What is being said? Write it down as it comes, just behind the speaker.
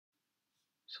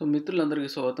So మిత్రులందరికీ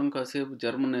స్వాగతం. కాసేపు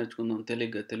జర్మన్ నేర్చుకుందాం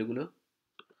తెలుగులో.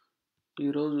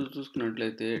 ఈరోజు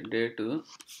చూసుకున్నట్లయితే డేటు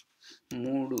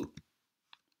 3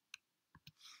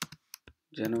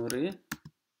 జనవరి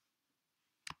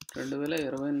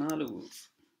 2024.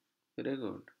 Very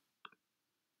good.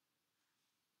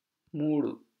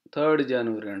 3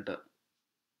 జనవరి అంట.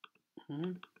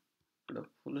 ఇక్కడ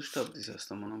ఫుల్ స్టాప్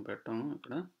తీసేస్తాం, మనం పెట్టాము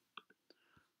ఇక్కడ.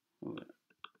 ఓకే,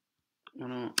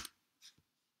 మనం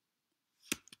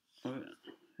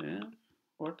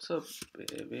వాట్సాప్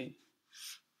బేబీ.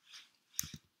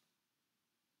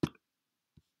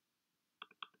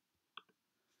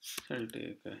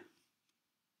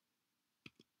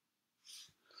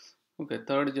 ఓకే,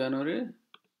 3 జనవరి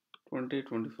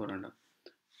 2024 అంట.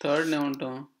 థర్డ్ని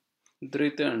ఏమంటాం?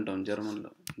 ద్రితే అంటాం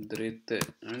జర్మన్లో. ద్రితే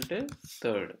అంటే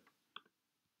థర్డ్.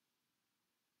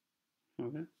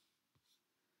 ఓకే,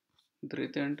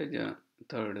 ద్రితే అంటే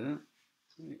థర్డ్.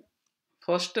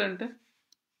 ఫస్ట్ అంటే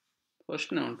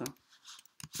ఫస్ట్ని ఏమంటాం?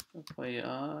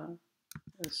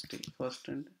 FIRST. ఫస్ట్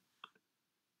అంటే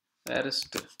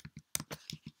ఎర్స్ట్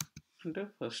అంటే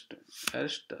ఫస్ట్.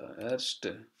 ఎర్స్ట్.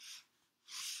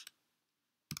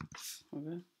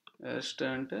 ఓకే, ఎర్స్ట్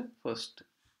అంటే ఫస్ట్.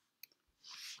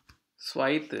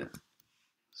 స్వైత్.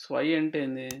 స్వై అంటే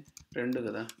ఏంది? 2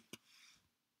 కదా.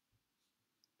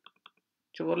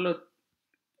 చివరిలో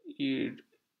ఈ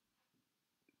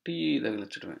టీ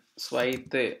తగిలించడమే.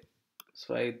 స్వైతే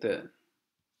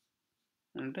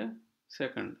అంటే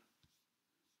సెకండ్.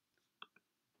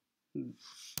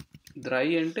 ద్రై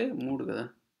అంటే 3 కదా.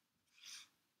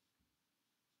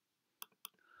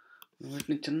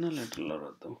 వీటిని చిన్న లెటర్లో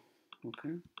రాద్దాం. Okay,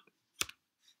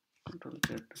 Ctrl+Z.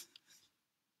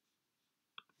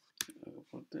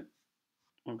 లేకపోతే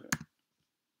ఓకే,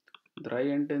 ద్రై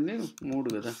అంటే 3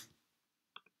 కదా.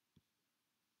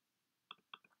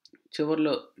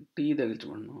 చివరిలో టీ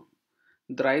తగిలించుకుంటున్నాం.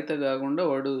 ద్రైత కాకుండా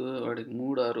వాడికి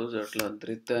 3 ఆ రోజు అట్లా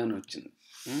ద్రితే అని వచ్చింది.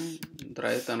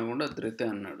 ద్రైత అనకుండా ద్రితే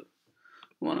అన్నాడు.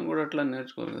 మనం కూడా అట్లా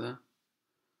నేర్చుకోవాలి కదా.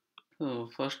 సో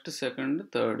ఫస్ట్, సెకండ్,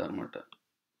 థర్డ్ అన్నమాట.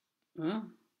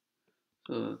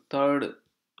 సో థర్డ్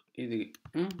ఇది.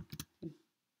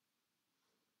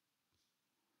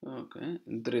 ఓకే,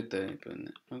 ద్రితే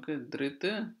అయిపోయింది. ఓకే,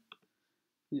 ద్రితే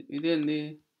ఇదేంది?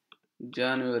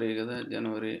 జనవరి కదా.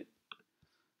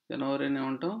 జనవరిని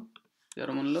ఏమంటాం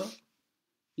జర్మన్లో?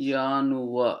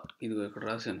 యానువా. ఇదిగో ఇక్కడ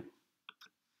రాశాను.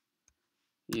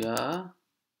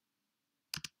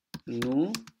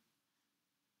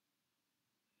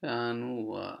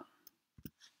 యానువా.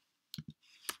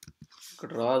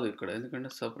 ఇక్కడ రాదు ఇక్కడ, ఎందుకంటే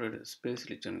సపరేట్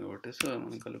స్పేస్లు ఇచ్చాను కాబట్టి. సో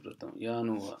మనం కలుపుతాం.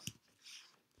 యానువా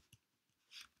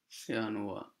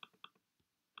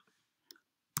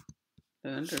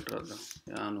లేదంటే ఇట్లా రాద్దాం.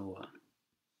 యానువా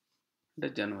అంటే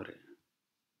జనవరి.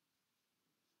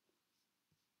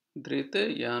 ద్రితే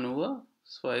యానువా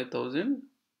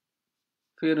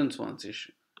 2024.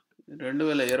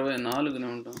 2024ని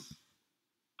ఉంటాం.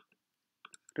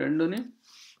 2ని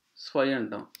స్వై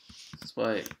అంటాం.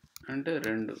 స్వై అంటే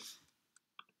 2.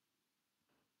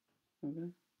 ఓకే,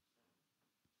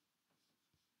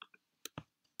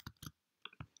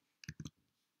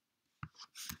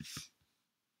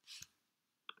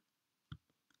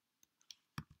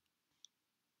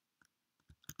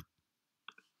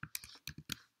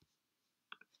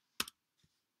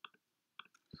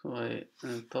 స్వై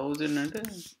 1000 అంటే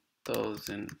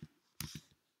 1000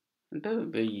 అంటే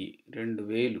 1000,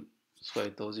 2000. స్వై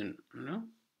 1000.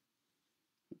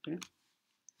 Okay,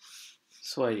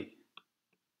 స్వై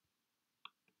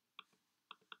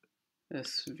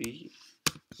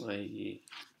SVY.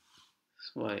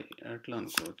 స్వై అట్లా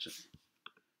అనుకోవచ్చు.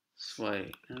 స్వై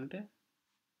అంటే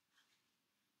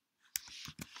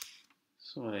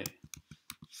స్వై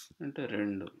అంటే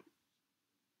 2.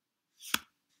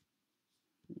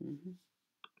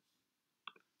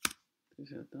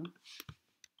 తీసేద్దాం.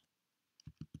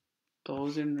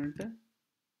 1000 అంటే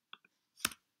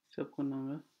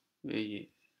చెప్పుకున్నాగా 1000.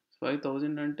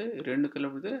 5000 అంటే 2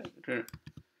 కలిపితే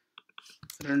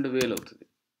 2000 అవుతుంది,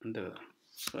 అంతే కదా.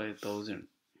 5000.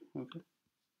 ఓకే,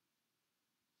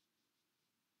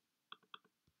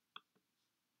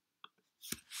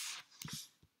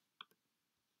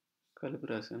 కలిపి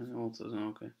రాశాను ఏమవుతుంది.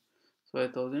 ఓకే,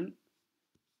 5000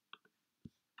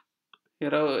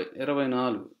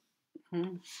 24.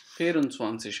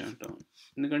 24 అంటాం,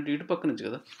 ఎందుకంటే ఇటు పక్క నుంచి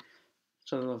కదా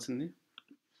చదవాల్సింది.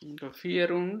 ఇంకా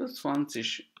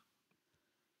 24.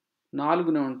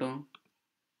 4ని ఉంటాం.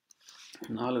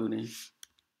 4ని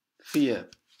ఫియర్.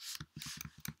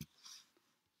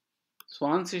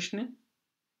 20ని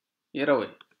 20.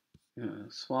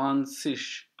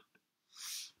 20.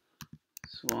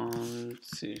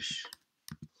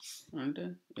 అంటే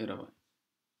 20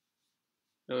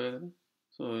 కదా.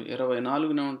 సో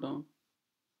 24నే ఉంటాం.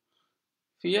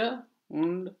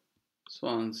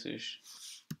 24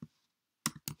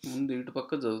 ముందు ఇటు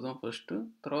పక్క చదువుతాం ఫస్ట్,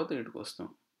 తర్వాత ఇటుకు వస్తాం.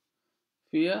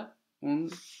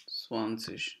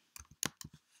 24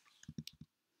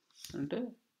 అంటే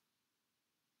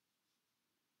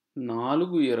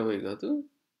 4:20 కాదు,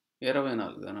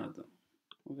 24 అని అర్థం.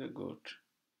 Okay, good.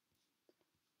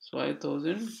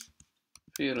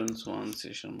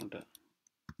 2024 అనమాట.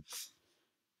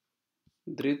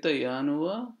 Dritte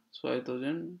Januar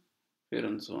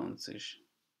 2024.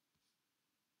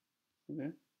 ఓకే,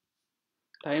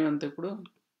 టైం ఎంత ఇప్పుడు?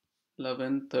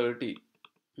 11:30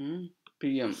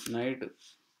 PM night.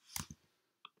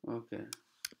 Okay,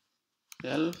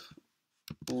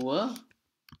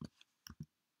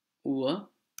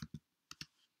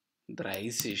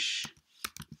 11:30.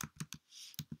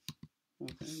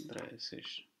 Okay, 30.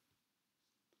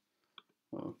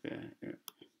 Okay,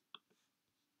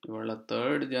 ఇవాళ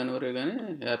 3rd January కానీ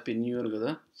హ్యాపీ న్యూ ఇయర్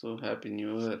కదా. So happy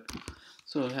new year.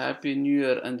 So happy new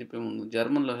year అని చెప్పే ముందు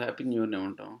జర్మన్లో హ్యాపీ న్యూ ఇయర్నే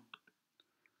ఉంటాం.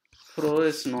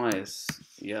 ఫ్రోయస్ noise.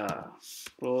 Yeah,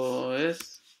 ఫ్రోయస్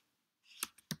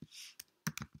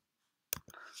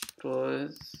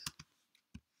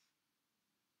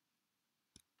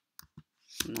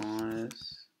noise.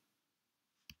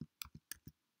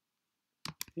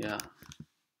 Yeah,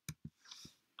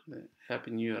 happy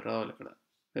new year రావాలి ఇక్కడ.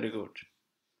 Very good.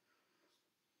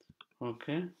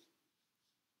 ఓకే,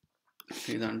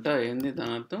 ఇదంతా ఏంది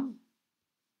దాని అర్థం?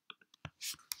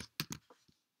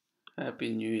 హ్యాపీ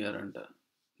న్యూ ఇయర్ అంట.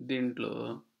 దీంట్లో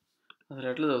అసలు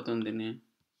ఎట్లా చదువుతుంది దీన్ని?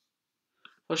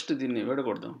 ఫస్ట్ దీన్ని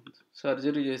విడగొడదాం.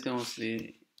 సర్జరీ చేస్తే వస్తుంది.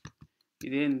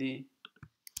 ఇదేంది?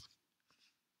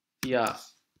 యా,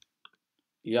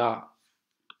 యా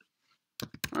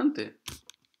అంతే.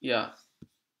 Yeah,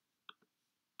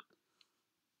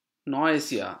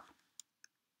 noise. యా,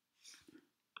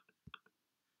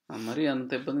 మరి అంత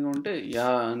ఇబ్బందిగా ఉంటే యా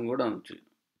అని కూడా అనొచ్చు.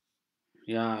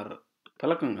 యార్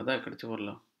పలకం కదా ఇక్కడ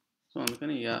చివరిలో. సో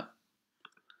అందుకని యా.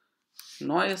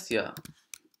 నాయిస్. యా,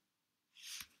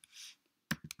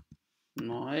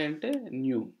 నాయ్ అంటే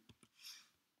న్యూ.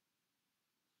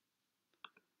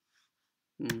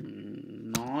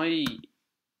 నాయ్.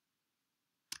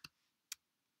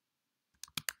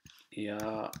 యా,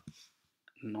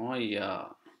 నాయ్. యా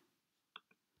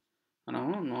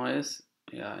మనము నాయిస్.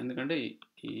 యా ఎందుకంటే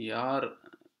ఈ యార్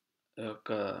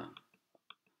యొక్క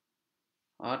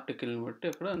ఆర్టికల్ని బట్టి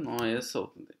అక్కడ నాయిస్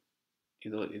అవుతుంది.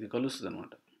 ఇది కలుస్తుంది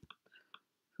అనమాట.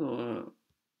 సో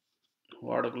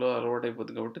వాడుకలో అలవాటు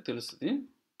అయిపోతుంది కాబట్టి తెలుస్తుంది.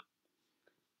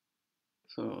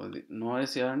 సో అది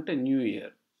నాయిస్. యా అంటే న్యూ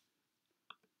ఇయర్.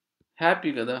 హ్యాపీ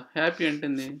కదా. హ్యాపీ అంటే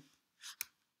ఏంది?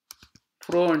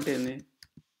 ఫ్రో అంటే ఏంది?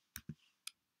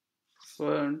 ఫ్రో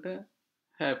అంటే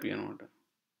హ్యాపీ అనమాట.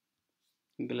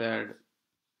 గ్లాడ్.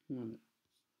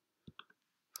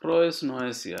 ఫ్రోయస్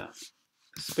నాయిస్. యా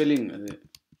స్పెల్లింగ్ అది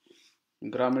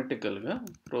గ్రామటికల్గా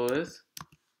ఫ్రోయస్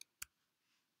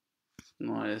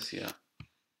నాయిస్. యా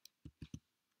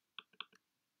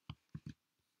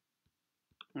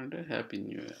అంటే హ్యాపీ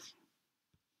న్యూ ఇయర్.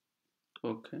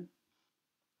 ఓకే,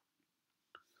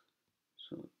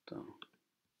 చూద్దాం.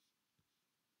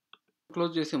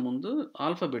 క్లోజ్ చేసే ముందు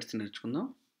ఆల్ఫాబెట్స్ నేర్చుకుందాం.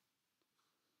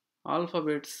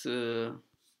 ఆల్ఫాబెట్స్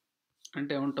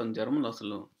అంటే ఏమంటాం జర్మన్లో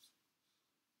అసలు?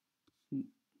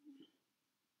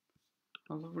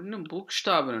 ఆల్ఫాబెట్ని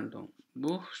బుక్స్టాబెన్ అంటాం.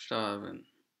 బుక్స్టాబెన్.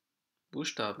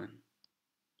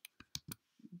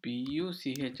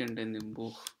 BUCH అంటే ఏంది?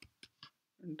 బుక్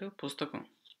అంటే పుస్తకం.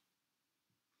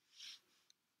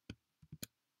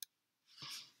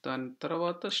 దాని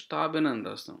తర్వాత స్టాబెన్ అని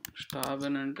రాస్తాం.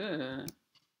 స్టాబెన్ అంటే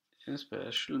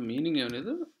స్పెషల్ మీనింగ్ ఏం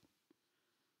లేదు.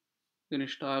 దీన్ని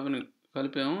స్టాబెన్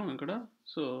కలిపాము ఇక్కడ.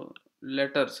 సో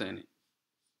లెటర్స్ అని.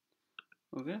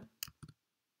 ఓకే,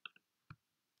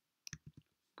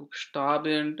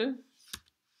 బుక్స్టాబే అంటే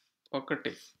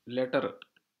ఒకటి లెటర్.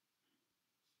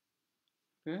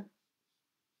 Okay,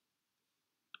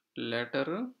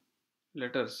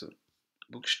 letters.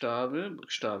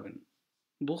 బుక్స్టాబెన్.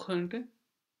 బుక్ అంటే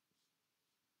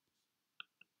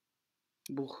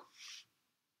బుక్.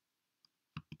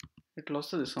 ఇట్లా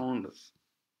వస్తుంది సౌండ్.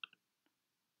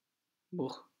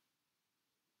 బుక్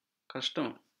కష్టం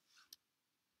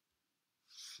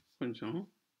కొంచెం,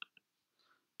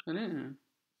 కానీ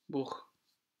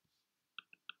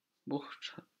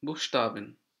బుక్స్టాబెన్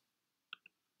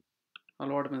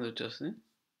అలవాటు మీద వచ్చేస్తుంది.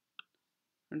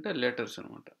 అంటే లెటర్స్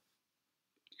అనమాట.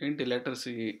 ఏంటి లెటర్స్?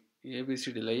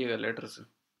 ABCD అయ్యేగా letters.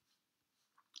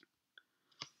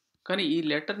 కానీ ఈ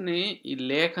లెటర్ని ఈ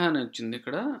లేఖ అని వచ్చింది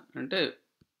ఇక్కడ. అంటే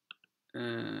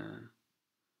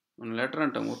మనం లెటర్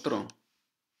అంటాం ఉత్తరం,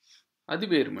 అది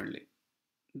వేరు మళ్ళీ.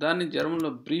 దాన్ని జర్మన్లో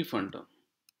బ్రీఫ్ అంటాం.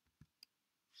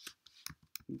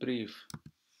 బ్రీఫ్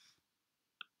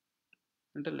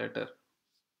అంటే లెటర్.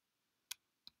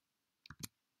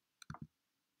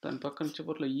 దాని పక్కన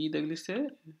చివరిలో ఈ తగిలిస్తే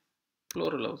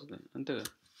ప్లూరల్ అవుతుంది, అంతేగా.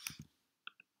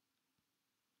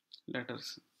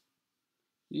 లెటర్స్,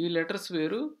 ఈ లెటర్స్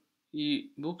వేరు, ఈ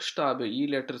బుక్స్టాబే ఈ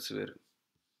లెటర్స్ వేరు.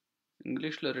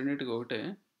 ఇంగ్లీష్లో రెండింటికి ఒకటే,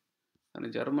 కానీ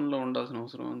జర్మన్లో ఉండాల్సిన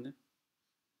అవసరం ఉంది.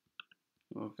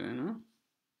 ఓకేనా.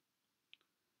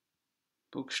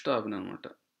 బుక్స్టాబ్ అనమాట.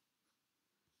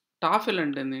 టాఫెల్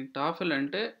అంటే ఏంది? టాఫెల్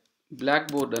అంటే బ్లాక్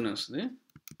బోర్డ్ అని వస్తుంది.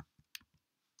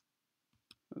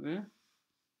 ఓకే.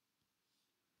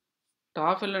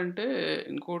 టాఫెల్ అంటే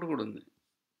ఇంకోటి కూడా ఉంది.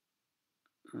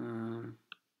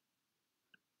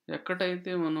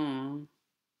 ఎక్కడైతే మనం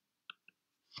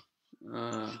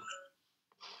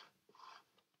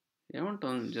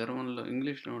ఏమంటాం జర్మన్లో,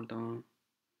 ఇంగ్లీష్లో ఉంటాం,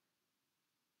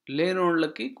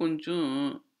 లేనోళ్ళకి కొంచెం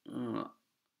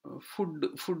ఫుడ్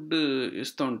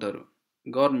ఇస్తూ ఉంటారు,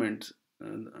 గవర్నమెంట్స్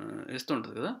ఇస్తూ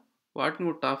ఉంటుంది కదా, వాటిని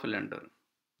కూడా టాఫెల్ అంటారు.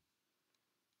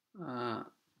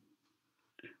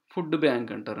 ఫుడ్ బ్యాంక్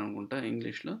అంటారు అనుకుంటా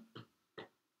ఇంగ్లీష్లో.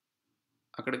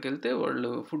 అక్కడికి వెళ్తే వాళ్ళు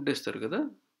ఫుడ్ ఇస్తారు కదా,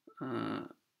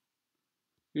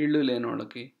 ఇళ్ళు లేని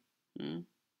వాళ్ళకి,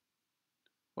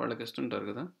 వాళ్ళకి ఇస్తుంటారు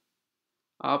కదా,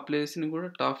 ఆ ప్లేస్ని కూడా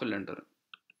టాఫెల్ అంటారు.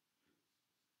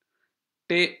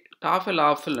 టాఫెల్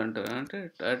ఆఫెల్ అంటారు, అంటే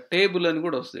టేబుల్ అని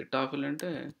కూడా వస్తుంది. టాఫెల్ అంటే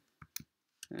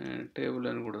టేబుల్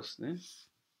అని కూడా వస్తుంది.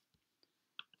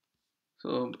 సో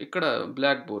ఇక్కడ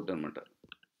బ్లాక్ బోర్డ్ అనమాట.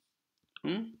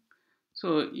 సో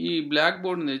ఈ బ్లాక్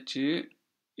బోర్డ్ని తెచ్చి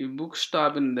ఈ బుక్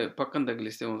స్టాబ్ని పక్కన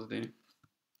తగిలిస్తే ఏమవుతుంది?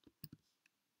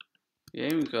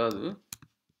 ఏమి కాదు,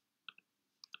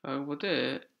 కాకపోతే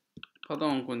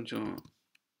పదం కొంచెం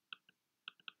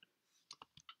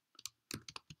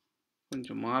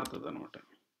మారుతుంది అనమాట.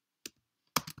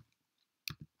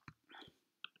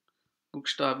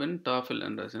 బుక్స్టాబెన్ టాఫెల్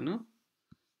అని రాశాను,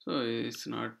 so it's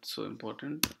not so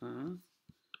important.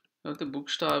 కాకపోతే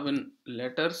బుక్స్టాబెన్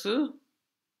లెటర్స్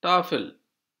టాఫెల్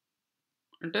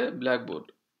అంటే బ్లాక్ బోర్డ్,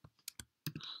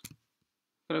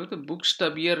 కాకపోతే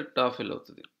బుక్స్టాబియర్ టాఫెల్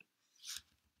అవుతుంది.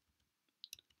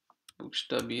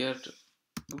 బుక్స్టాబియర్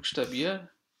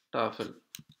టాఫెల్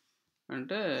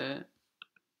అంటే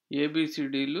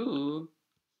ఏబిసిడీలు.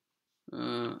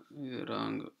 ఇది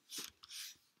రాంగ్,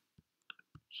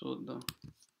 చూద్దాం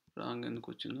రాంగ్ ఎందుకు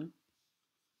వచ్చిందో.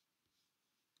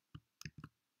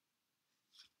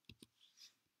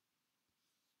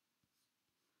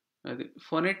 అది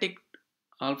ఫొనెటిక్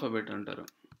ఆల్ఫాబెట్ అంటారు,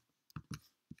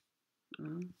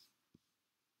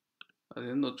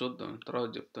 అదేందో చూద్దాం తర్వాత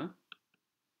చెప్తా.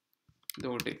 ఇది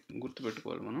ఒకటి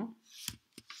గుర్తుపెట్టుకోవాలి మనం,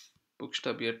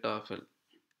 బుక్స్టాబియర్ టాఫెల్.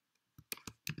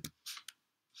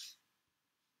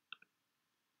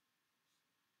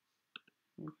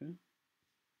 ఓకే,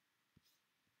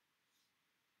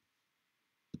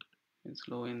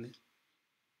 స్లో అయింది,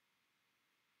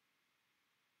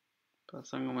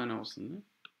 ప్రసంగమైన వస్తుంది.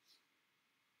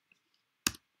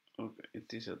 ఓకే, ఇది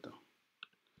తీసేద్దాం.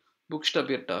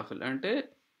 బుక్స్టాబియర్ టాఫెల్ అంటే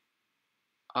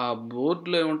ఆ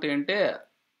బోర్డులో ఏముంటాయంటే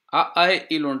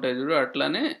IIలు ఉంటాయి చూడు,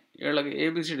 అట్లానే వీళ్ళకి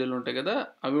ABCDలు ఉంటాయి కదా,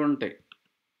 అవి ఉంటాయి.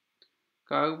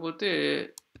 కాకపోతే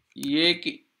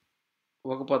ఏకి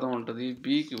ఒక పదం ఉంటుంది,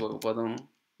 బికి ఒక పదం.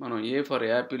 మనం A for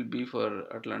Apple, B for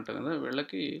అట్లా అంటాం కదా,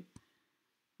 వీళ్ళకి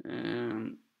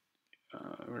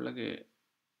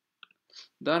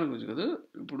దాని గురించి కదా.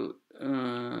 ఇప్పుడు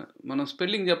మనం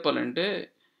స్పెల్లింగ్ చెప్పాలంటే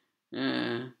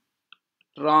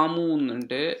రాము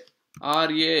ఉందంటే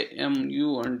RAMU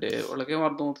అంటే వాళ్ళకేం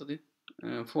అర్థం అవుతుంది?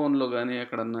 ఫోన్లో కానీ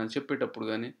ఎక్కడన్నా చెప్పేటప్పుడు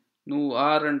కానీ నువ్వు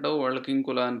ఆర్ అంటావు, వాళ్ళకి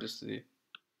ఇంకోలా అనిపిస్తుంది.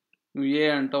 నువ్వు ఏ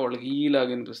అంటావు, వాళ్ళకి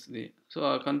ఈలాగా అనిపిస్తుంది. సో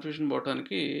ఆ కన్ఫ్యూషన్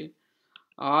పోవటానికి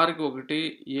ఆర్కి ఒకటి,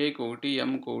 ఏకి ఒకటి,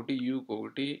 ఎంకి ఒకటి, యూకి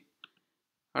ఒకటి,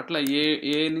 అట్లా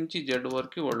ఏ నుంచి జెడ్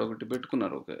వరకు వాళ్ళు ఒకటి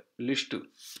పెట్టుకున్నారు, ఒక లిస్టు.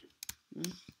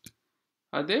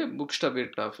 అదే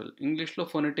బుక్స్టాబియర్ టాఫెల్. ఇంగ్లీష్లో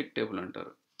ఫొనెటిక్ టేబుల్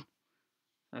అంటారు,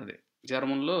 అదే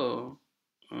జర్మన్లో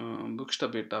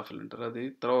బుక్స్టాబియర్ టాఫెల్ అంటారు. అది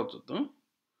తర్వాత చూద్దాం.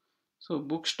 సో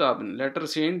బుక్స్టాబెన్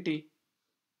లెటర్స్ ఏంటి?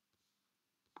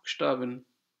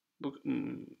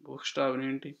 బుక్స్టాబెన్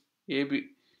ఏంటి? ఏబి,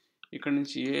 ఇక్కడ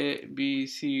నుంచి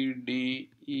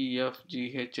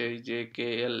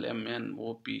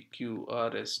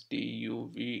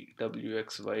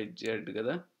ABCDEFGHIJKLMNOPQRSTUVWXYZ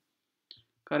కదా,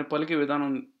 కానీ పలికే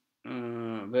విధానం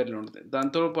వేరే ఉంటుంది.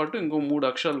 దాంతోపాటు ఇంకో 3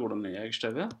 అక్షరాలు కూడా ఉన్నాయి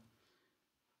ఎక్స్ట్రాగా.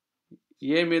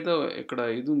 ఏ మీద ఇక్కడ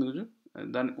ఇది ఉంది,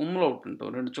 దాన్ని umlaut అంటాం.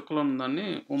 2 చుక్కలు ఉన్న దాన్ని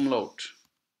umlaut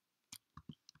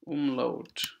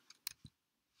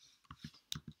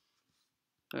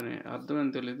కానీ అర్థమేం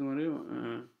తెలీదు మరి.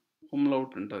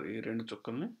 umlaut అంటారు ఈ రెండు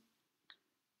చుక్కల్ని.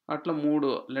 అట్లా 3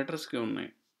 లెటర్స్‌కి ఉన్నాయి.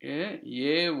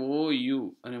 ఏ ఓ యు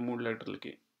అనే 3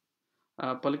 లెటర్లకి.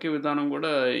 పలికే విధానం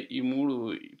కూడా ఈ 3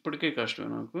 ఇప్పటికే కష్టమే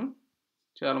నాకు.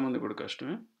 చాలా మందికి కూడా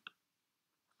కష్టమే.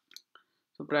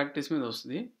 సో ప్రాక్టీస్ మీద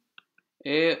వస్తుంది.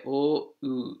 ఏ ఓ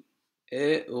ఉ ఏ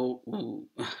ఓ ఉ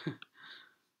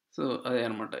సో అదే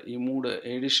అనమాట. ఈ 3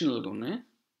 ఎడిషనల్‌గా ఉన్నాయి.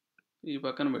 ఈ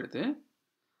పక్కన పెడితే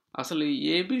అసలు ఈ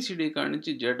ఏబిసిడి కాడి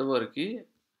నుంచి జెడ్ వరకు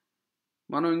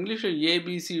మనం ఇంగ్లీష్లో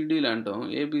ఏబిసిడీలు అంటాం,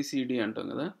 ఏబిసిడి అంటాం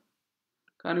కదా.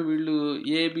 కానీ వీళ్ళు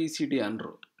ఏబిసిడి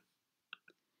అనరు.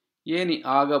 ఏని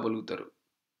ఆగా పలుకుతారు,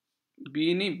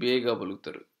 బిని బేగా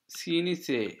పలుకుతారు, సిని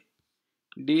సే,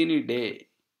 డిని డే.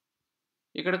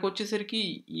 ఇక్కడికి వచ్చేసరికి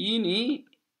ఈని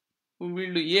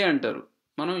వీళ్ళు ఏ అంటారు,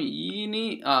 మనం ఈని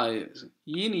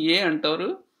ఏ అంటారు,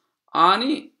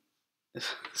 ఆని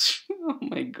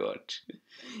మై గాడ్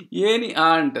ఏని ఆ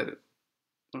అంటారు.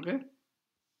 ఓకే,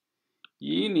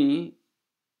 ఈని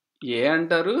ఏ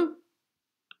అంటారు,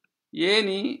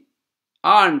 ఏని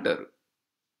ఆ అంటారు.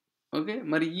 ఓకే,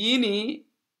 మరి ఈని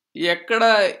ఎక్కడ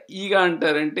ఈగా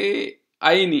అంటారంటే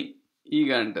ఐని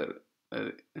ఈగా అంటారు.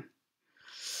 అది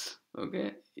ఓకే.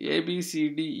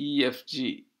 ఏబిసిడిఈఎఫ్జి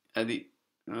అది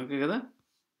ఓకే కదా.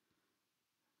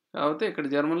 కాకపోతే ఇక్కడ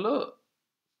జర్మన్లో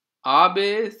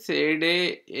ఆబే సేడే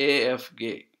ఏఎఫ్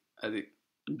గే, అది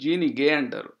జీని గే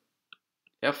అంటారు,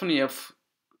 ఎఫ్ని ఎఫ్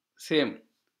సేమ్,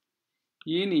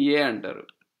 ఈని ఏ అంటారు,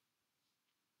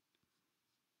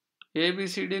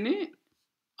 ఏబిసిడిని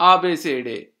ఆబే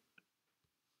సేడే,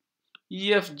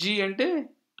 ఈఎఫ్జి అంటే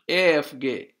ఏఎఫ్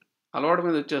గే. అలవాటు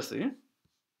మీద వచ్చేస్తాయి.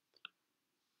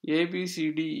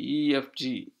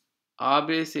 ఏబిసిడిఈఎఫ్జి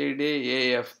ఆబే సేడే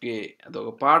ఏఎఫ్ గే, అదొక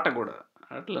పాట కూడా,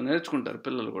 అట్లా నేర్చుకుంటారు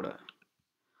పిల్లలు కూడా.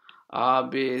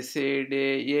 ఆబే సేడే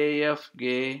ఏఎఫ్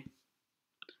గే,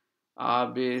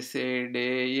 ఆబే సేడే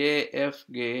ఏఎఫ్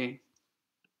గే.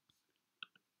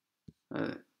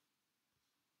 అదే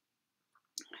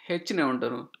హెచ్ని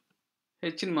ఏమంటారు,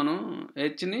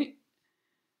 హెచ్ని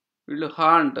వీళ్ళు హా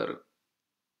అంటారు.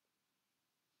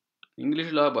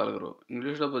 ఇంగ్లీష్లో పలకరు.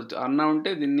 ఇంగ్లీష్లో అన్నా ఉంటే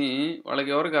దీన్ని వాళ్ళకి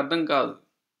ఎవరికి అర్థం కాదు.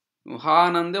 హా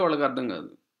అనందే వాళ్ళకి అర్థం కాదు.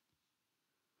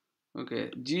 ఓకే,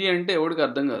 జీ అంటే ఎవరికి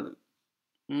అర్థం కాదు.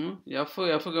 ఎఫ్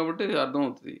ఎఫ్ కాబట్టి అర్థం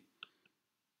అవుతుంది.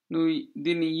 నువ్వు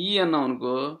దీన్ని ఈ అన్నావు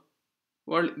అనుకో,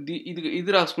 వాళ్ళు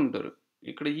ఇది రాసుకుంటారు.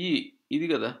 ఇక్కడ ఇది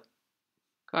కదా,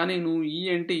 కానీ నువ్వు ఈ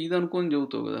అంటే ఇది అనుకొని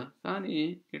చెబుతావు కదా. కానీ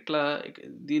ఇట్లా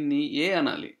దీన్ని ఏ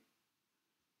అనాలి,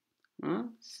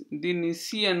 దీన్ని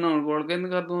సి అన్నాం అనుకో, వాళ్ళకి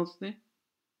ఎందుకు అర్థం వస్తుంది.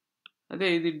 అదే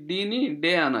ఇది డీని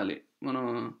డే అనాలి. మనం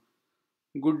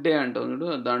గుడ్ డే అంటాం చూడు,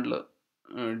 దాంట్లో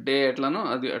డే ఎట్లానో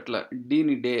అది అట్లా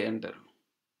డీని డే అంటారు,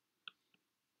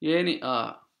 ఏని ఆ.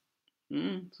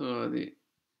 సో అది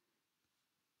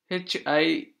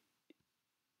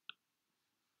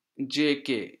HIJK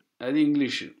అది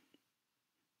ఇంగ్లీషు.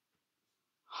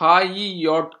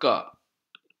 HIJK,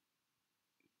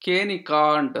 కేని కా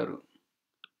అంటారు,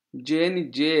 జేని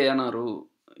జే అన్నారు,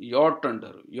 యాట్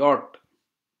అంటారు, యాట్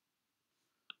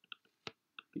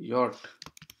యాట్.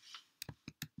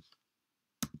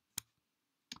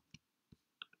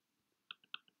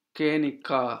 కేని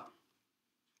కా,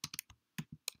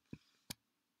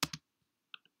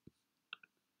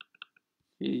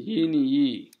 ఈని ఈ,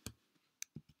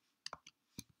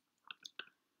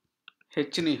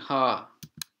 హెచ్ని హా.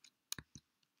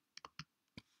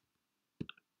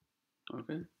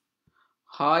 ఓకే,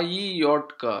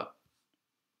 HIJK,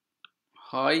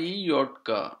 HIJK,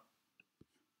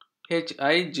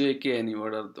 HIJK అని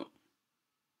వాడు అర్థం.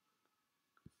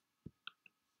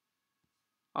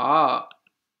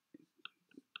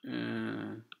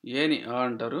 ఏని ఆ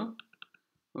అంటారు.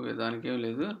 ఓకే, దానికి ఏం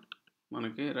లేదు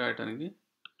మనకి రాయటానికి.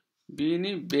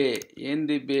 బీని బే,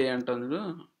 ఏంది బే అంటారు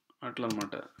అట్లా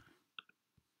అనమాట.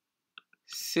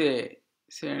 సే,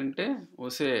 సే అంటే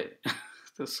ఓసే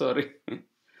సారీ,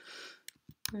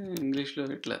 ఇంగ్లీష్లో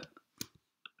ఇట్లా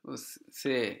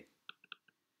సే.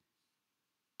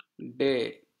 డే,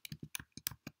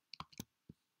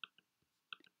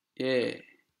 ఏ,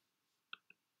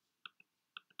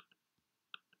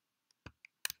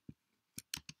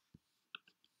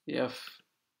 ఎఫ్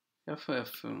ఎఫ్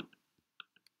ఎఫ్,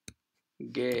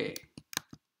 గే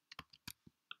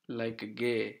లైక్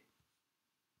గే.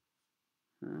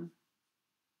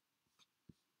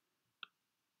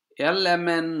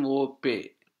 LMNOP,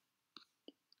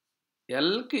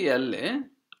 ఎల్కి ఎల్ఏ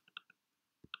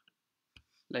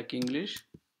లైక్ ఇంగ్లీష్,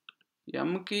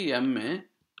 ఎంకి ఎంఏ,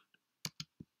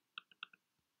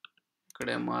 ఇక్కడ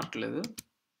ఏం మార్చలేదు.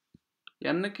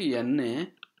 ఎన్కి ఎన్ఏ,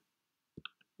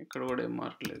 ఇక్కడ కూడా ఏం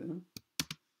మార్చలేదు.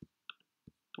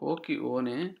 ఓకి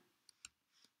ఓనే,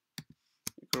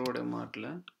 ఇక్కడ కూడా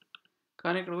మాటలే,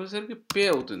 కానీ ఇక్కడ వచ్చేసరికి పే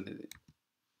అవుతుంది. ఇది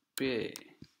పే,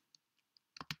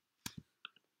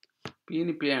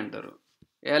 పీని పే అంటారు.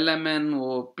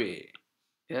 LMNOP,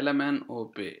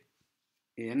 LMNOP.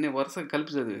 ఇవన్నీ వరుసగా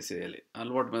కలిపి చదివేసేయాలి,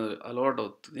 అలవాటు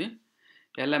అవుతుంది.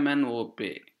 LMNOP.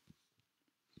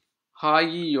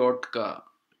 HIJK,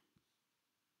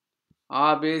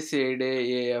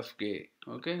 ABCDEFG.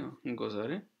 ఓకే,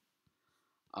 ఇంకోసారి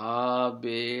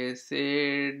ABCDEFG,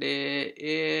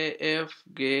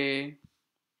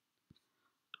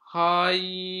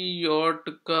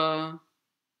 HIJK,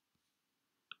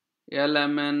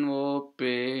 LMNOP.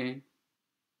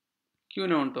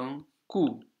 క్యూనే ఉంటాం,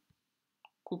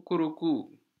 కుక్కురుకు,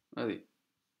 అది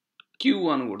క్యూ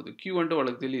అనకూడదు. క్యూ అంటే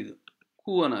వాళ్ళకి తెలియదు,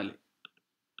 కు అనాలి.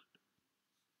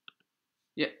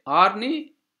 ఆర్ని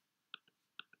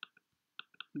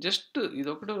జస్ట్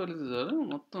ఇదొకటే వెళ్తుంది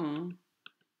మొత్తం.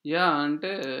 యా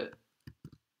అంటే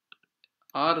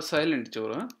ఆర్ సైలెంట్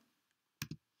చివర,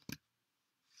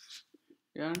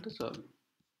 యా అంటే చాలు.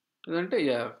 ఇదంటే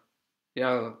యా, యా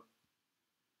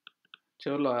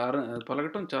చివరిలో ఆర్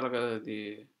పలకటం చాలా అది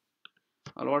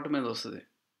అలవాటు మీద వస్తుంది,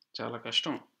 చాలా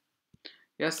కష్టం.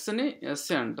 ఎస్ని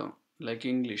ఎస్ఏ అంటాం, లైక్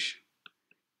ఇంగ్లీష్.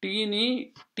 టీని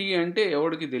టీ అంటే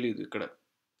ఎవడికి తెలియదు, ఇక్కడ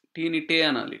టీని టే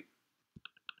అనాలి.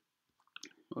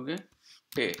 ఓకే,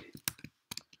 టే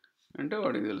అంటే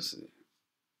వాడికి తెలుస్తుంది.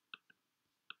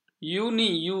 యూని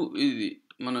యూ, ఇది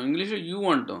మనం ఇంగ్లీష్లో యూ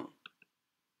అంటాం,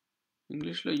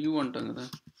 ఇంగ్లీష్లో యూ అంటాం కదా,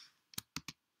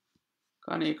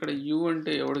 కానీ ఇక్కడ యూ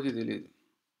అంటే ఎవడికి తెలియదు,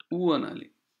 ఊ అనాలి.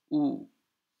 ఊ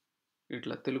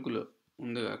ఇట్లా తెలుగులో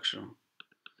ఉంది అక్షరం.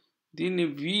 దీన్ని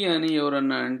వి అని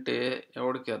ఎవరన్నా అంటే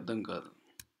ఎవడికి అర్థం కాదు.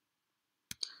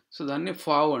 సో దాన్ని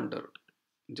ఫావ్ అంటారు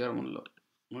జర్మన్లో.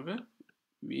 ఓకే,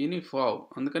 వీని ఫావ్,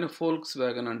 అందుకని ఫోల్క్స్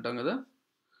వ్యాగన్ అంటాం కదా,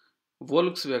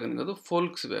 వోల్క్స్ వ్యాగన్ కాదు,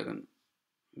 ఫోల్క్స్ వ్యాగన్.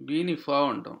 వీని ఫావ్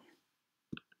అంటాం.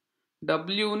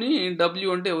 డబ్ల్యూని డబ్ల్యూ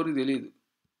అంటే ఎవరికి తెలియదు,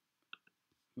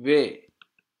 వే,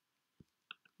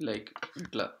 లైక్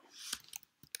ఇట్లా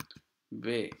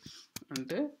వే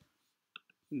అంటే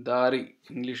దారి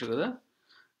ఇంగ్లీష్ కదా,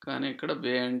 కానీ ఇక్కడ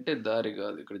వే అంటే దారి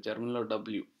కాదు, ఇక్కడ జర్మన్లో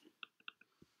డబ్ల్యూ.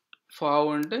 ఫావ్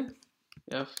అంటే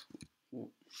ఎఫ్,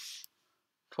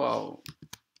 ఫావ్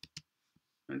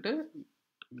అంటే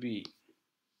వి.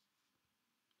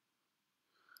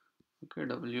 Okay,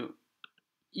 W.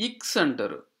 ఇక్స్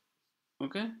అంటారు.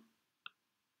 ఓకే,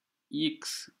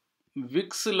 ఇక్స్.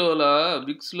 విక్స్లో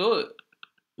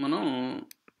మనం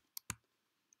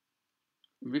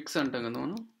విక్స్ అంటాం కదా,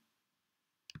 మనం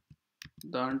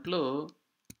దాంట్లో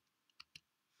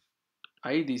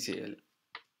ఐ తీసేయాలి,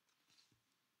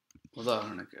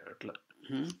 ఉదాహరణకి అట్లా.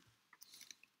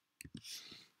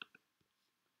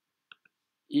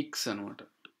 ఇక్స్ అనమాట.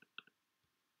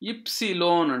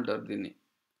 ఇప్సిలోన్ అంటారు దీన్ని,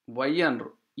 వై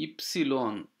అనరు,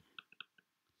 ఇప్సిలోన్.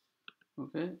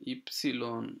 ఓకే,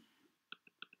 ఇప్సిలోన్.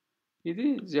 ఇది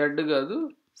జెడ్ కాదు,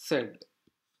 సెడ్.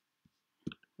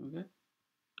 ఓకే,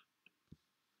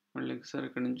 మళ్ళీ ఒకసారి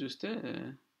ఇక్కడ నుంచి చూస్తే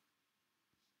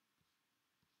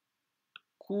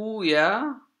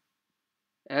QRST,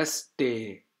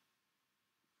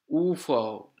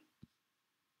 ఊఫావ్.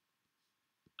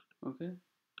 ఓకే,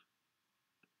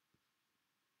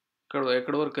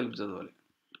 ఎక్కడ వరకు కలిపి చదవాలి,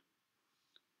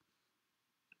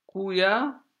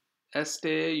 QRST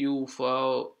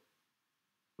ఊఫావ్,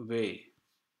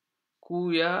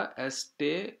 QRST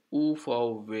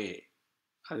ఊఫావ్,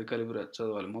 అది కలిపి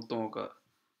చదవాలి మొత్తం, ఒక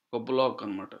బ్లాక్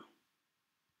అనమాట.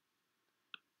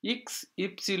 ఇక్స్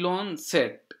epsilon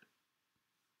set,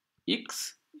 ఇక్స్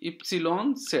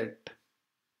epsilon set,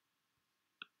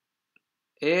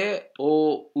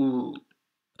 AOU.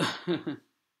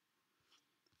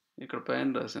 ఇక్కడ పైన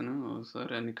రాశాను,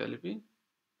 ఒకసారి అన్ని కలిపి.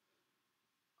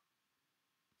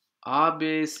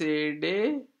 ABCDEFG.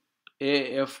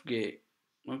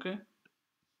 Okay,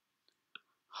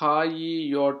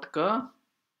 HIJK,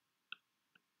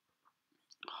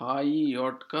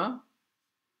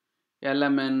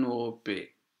 LMNOP,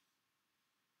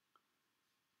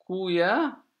 QRSTUVW,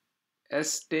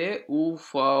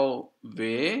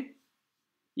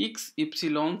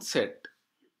 XYZ.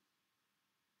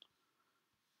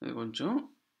 ఇది కొంచెం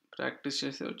ప్రాక్టీస్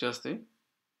చేస్తే వచ్చేస్తాయి,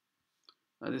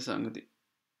 అది సంగతి.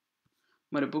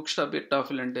 మరి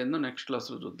Buchstabiertafel అంటే ఏందో నెక్స్ట్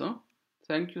క్లాస్లో చూద్దాం.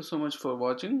 Thank you so much for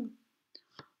watching.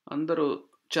 అందరూ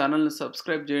ఛానల్ని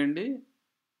సబ్స్క్రైబ్ చేయండి,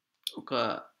 ఒక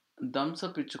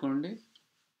థమ్స్అప్ ఇచ్చుకోండి,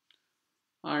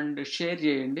 అండ్ షేర్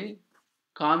చేయండి,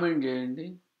 కామెంట్ చేయండి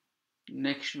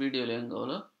నెక్స్ట్ వీడియోలో ఏం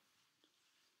కావాలో.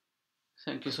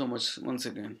 Thank you so much once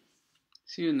again.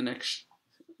 See you in the next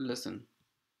lesson.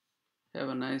 Have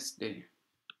a nice day.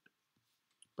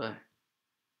 Bye.